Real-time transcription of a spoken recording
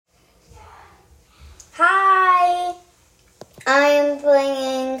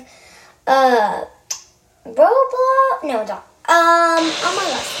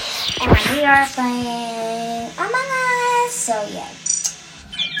And we are playing Among Us. So yeah.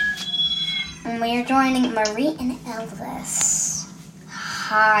 And we are joining Marie and Elvis.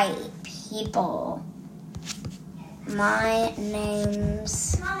 Hi, people. My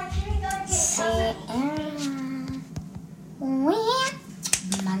name's Sierra.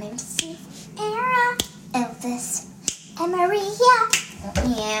 My name's Sierra, Elvis, and Maria.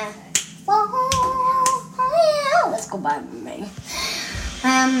 Yeah. Whoa, yeah. Let's go by me.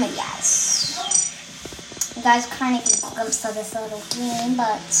 Yes. You guys kind of get a glimpse of this little game,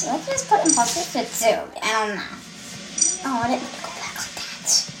 but let's just put imposter fit too. I don't know. Oh, I didn't go back like that.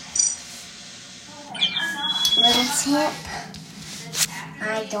 Little tip.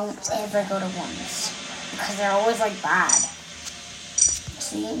 I don't ever go to ones because they're always like bad.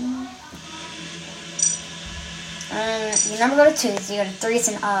 See? You never go to twos, you go to threes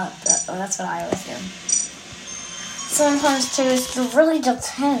and up. Oh, that's what I always do. Sometimes twos, it really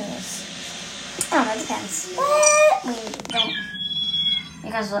depends. I don't know, it depends. But we don't.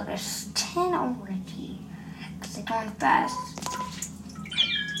 Because look, there's 10 already. Because they're going fast.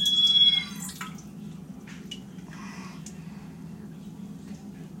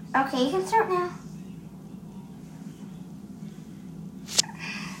 Okay, you can start now.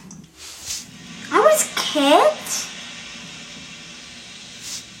 I was kicked?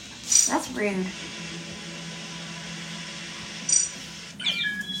 That's rude.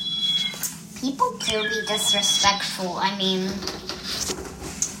 People do be disrespectful. I mean,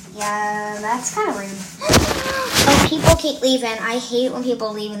 yeah, that's kind of rude. Oh, people keep leaving. I hate when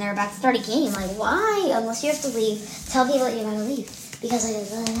people leave and they're about to start a game. Like, why? Unless you have to leave, tell people that you're going to leave. Because I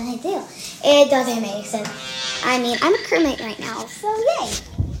do. It doesn't make sense. I mean, I'm a crewmate right now, so yay.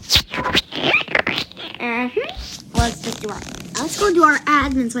 Let's go do our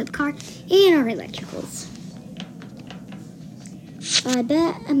admin swipe card and our electricals. I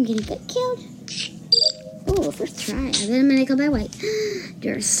bet I'm gonna get killed. Oh, first try. I bet I'm gonna kill by white.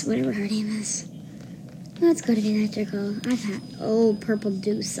 Durst, whatever her name is. Let's go to the electrical. I've had purple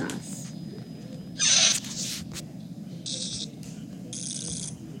dew sauce.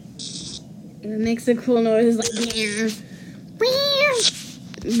 It makes a cool noise like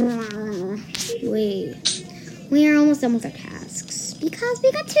wait. We are almost done with our tasks because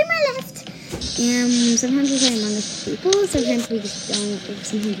we got 2 more left. And sometimes we play Among Us with people, sometimes we just don't, or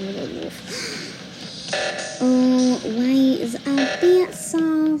sometimes we're a wolf. Oh, why is a bit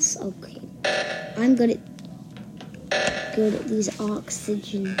sauce? Okay. I'm good at these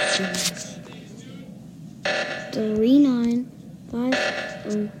oxygen things.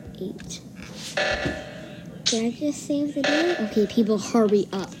 39508. Did I just save the day? Okay, people, hurry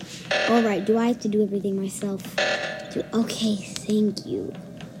up. Alright, do I have to do everything myself? Okay, thank you.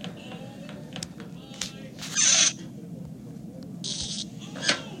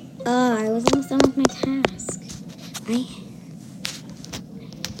 I was almost done with my task.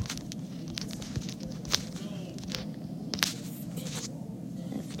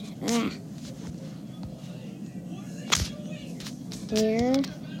 Where?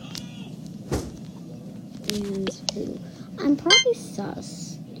 And who? I'm probably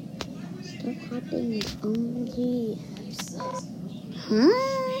sus. Stop hopping OMG. Huh?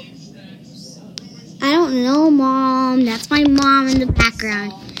 I don't know, Mom. That's my mom in the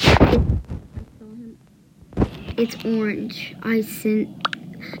background. It's orange.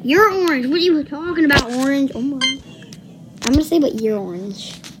 You're orange. What are you talking about, orange? Oh my. I'm gonna say, but you're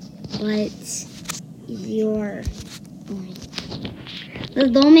orange. But you're orange.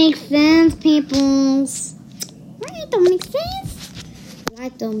 That don't make sense, peoples. Right? Don't make sense.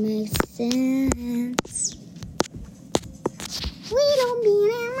 That don't make sense. We don't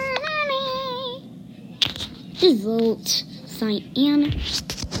need our money. Just vote cyan.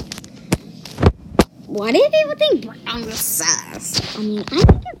 Why do people think brown is sus? I mean, I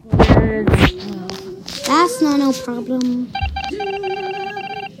think it works. That's not no problem.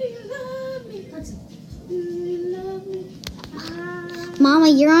 Mama,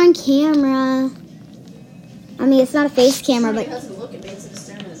 you're on camera. I mean, it's not a face camera, but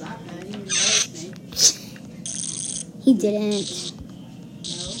he didn't.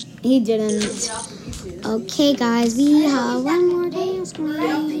 He didn't. Okay, guys, we have one more task.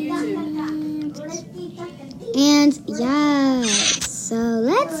 And yes, so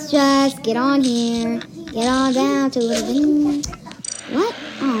let's just get on here. Get on down to the thing. What?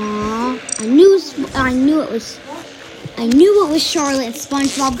 Aww. I knew it was Charlotte and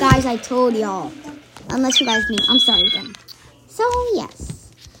SpongeBob, guys. I told y'all. Unless you guys knew. I'm sorry again. So,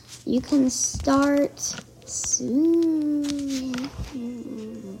 yes. You can start soon.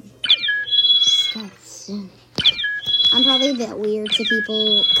 Start soon. I'm probably a bit weird to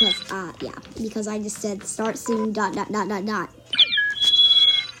people because I just said start soon, ...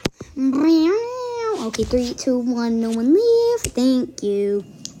 Okay, 3, 2, 1, no one leave. Thank you.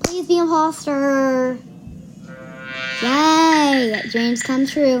 Please be imposter. Yay, dreams come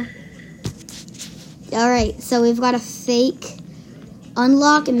true. Alright, so we've got a fake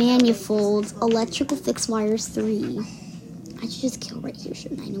unlock manifold electrical fixed wires 3. I should just kill right here,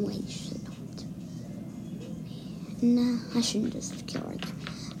 shouldn't I? No, I should not. No, I shouldn't just kill right there.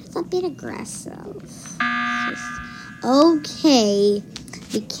 That's a bit aggressive. Okay.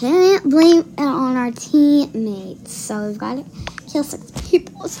 We can't blame it on our teammates. So we've got to kill 6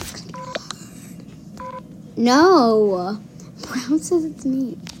 people. This is gonna be hard. No. Brown says it's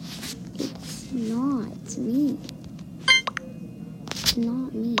me. It's not me. It's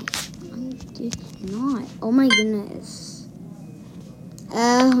not me. I'm just not. Oh my goodness.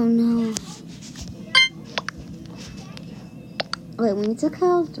 Oh no. Wait, we need to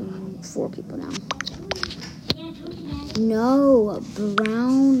kill 4 people now. No,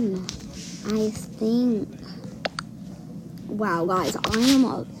 Brown, I think. Wow, guys, I am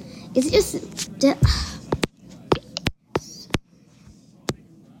up. Is it just...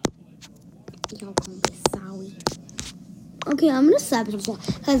 Y'all gonna be sorry. Okay, I'm gonna sabotage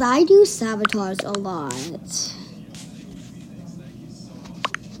because I do sabotage a lot.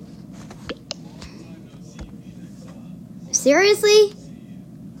 Seriously?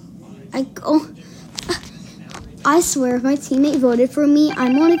 I swear, if my teammate voted for me,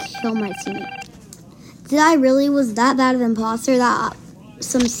 I'm gonna kill my teammate. Did I really was that bad of an imposter that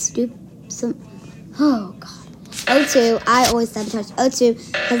oh god. O2, I always sabotage O2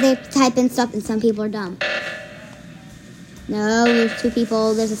 because they type in stuff and some people are dumb. No, there's 2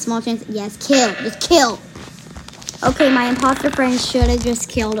 people. There's a small chance. Yes, kill. Just kill. Okay, my imposter friend should have just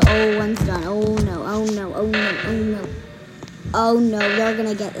killed. Oh, one's done. Oh no, oh no, oh no, oh no. Oh no, they're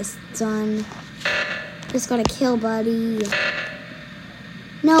gonna get this done. Just gotta kill, buddy.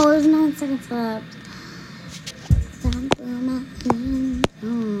 No, there's 9 seconds left.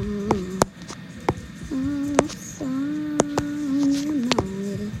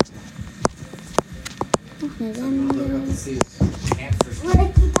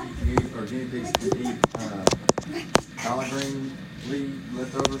 Or guinea pigs can eat collard green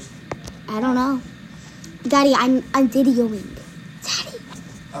leftovers? I don't know. Daddy, I'm videoing. Daddy.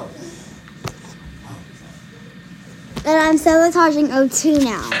 Oh. And I'm sabotaging O2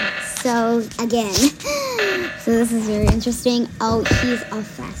 now. So, again. So this is very interesting. Oh, he's a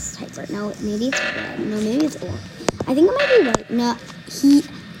fast typer. No, maybe it's red. No, maybe it's orange. I think it might be red. No,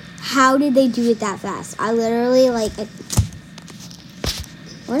 how did they do it that fast? I literally,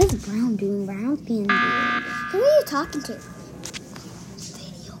 what is Brown doing? Brown's being weird. Who are you talking to?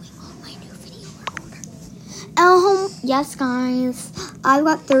 Videoing on my new video recorder. Yes, guys. I've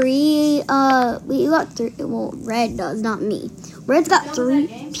got 3, we got 3, well, Red does, not me. Red's got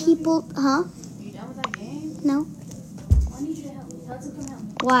 3 people, huh? You done with that game? No. I need you to help me. How's it come out?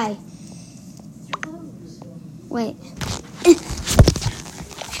 Why? Your clothes. Wait.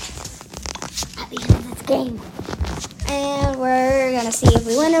 At the end of this game. And we're gonna see if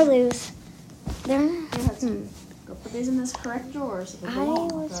we win or lose. There. Go put these in this correct drawer so they I belong,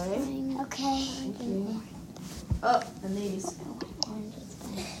 was okay? playing. Okay. Thank you. Oh, and these.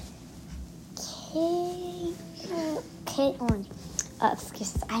 Okay, orange.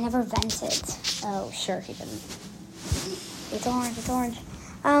 Excuse me, I never vented. Oh, sure he didn't. It's orange, it's orange.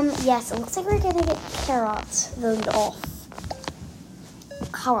 Yes, it looks like we're gonna get Carrot voted off.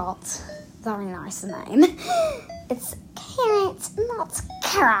 Carrot. Very nice name. It's Carrot, not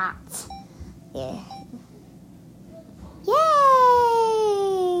Carrot. Yeah.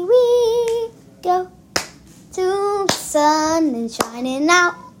 Yay! We go to the sun and shining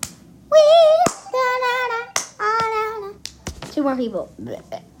out. We 2 more people.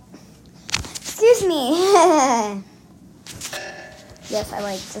 Excuse me. Yes, I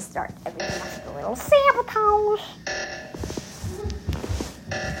like to start everything off with a little sabotage.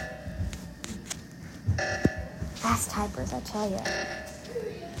 Fast typers, I tell you.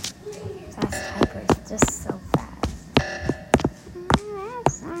 Fast typers, just so fast.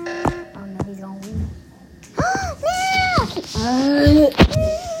 Oh no, he's gonna win.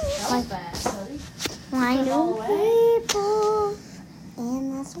 That was fast, buddy. Why do people in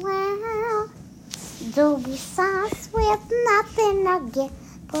this world do be sus with nothing to get?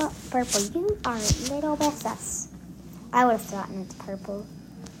 Purple, you are a little bit sus. I would have gotten it's purple.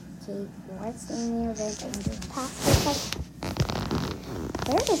 Okay, what's in your event? And just pass this.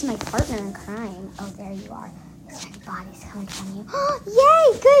 Where is my partner in crime? Oh, there you are. There's many bodies coming from you.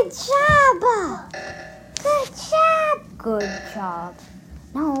 Yay! Good job! Good job. Good job.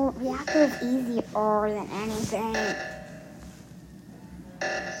 No, reactor is easier than anything.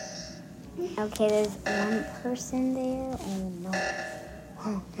 Okay, there's one person there. Oh no.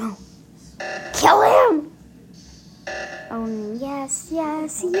 Oh no. Kill him! Oh yes,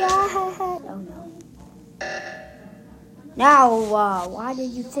 yes, yes. Oh no. Now, why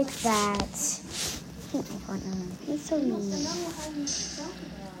did you fix that? He's so mean.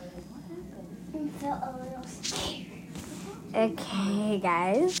 Okay,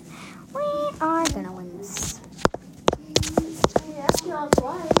 guys. We are gonna win this.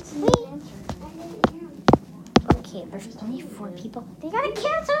 Okay, there's only 4 people. They gotta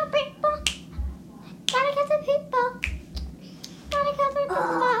kill some people. Gotta kill some people. Gotta kill some people.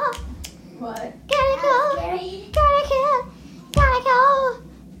 What? Gotta kill. Gotta kill. Gotta kill.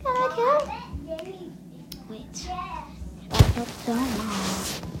 Gotta kill. Wait. Gotta kill some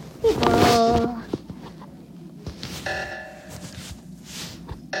people.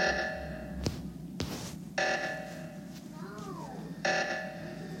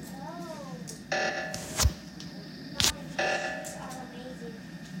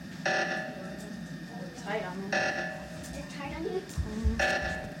 Tight on me.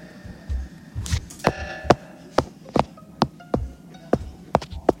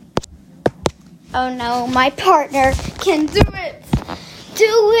 Oh no, my partner can do it.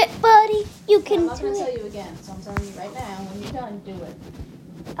 Do it, buddy. You I'm can not do gonna tell it. you again, so I'm telling you right now. When you're done, do it.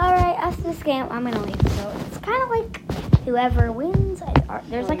 Alright, after this game, I'm gonna leave. So it's kind of like whoever wins.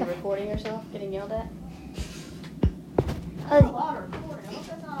 There's like Are a. you recording yourself getting yelled at? Oh, A lot of recording. I hope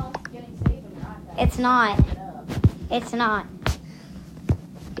that's not all getting saved on your iPad. it's not. It up. It's not.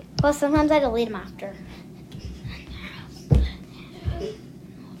 Well, sometimes I delete them after.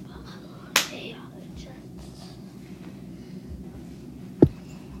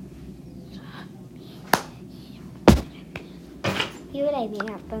 You would I be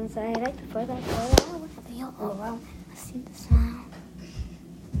happens. I like the first like oh wow. I see the smile.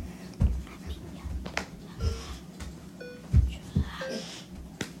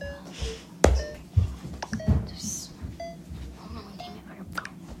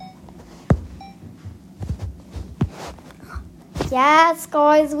 Yes,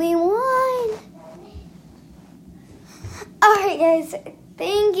 guys, we won. Alright, guys,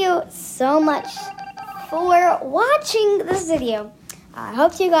 thank you so much for watching this video. I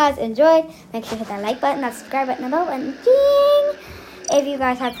hope you guys enjoyed. Make sure to hit that like button, that subscribe button, and the bell button. Ding! If you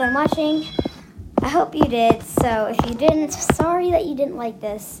guys had fun watching, I hope you did. So if you didn't, sorry that you didn't like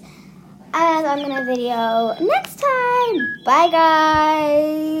this. And I'm going to video next time. Bye,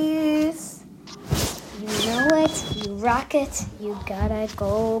 guys. You know it. You rock it. You gotta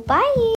go. Bye.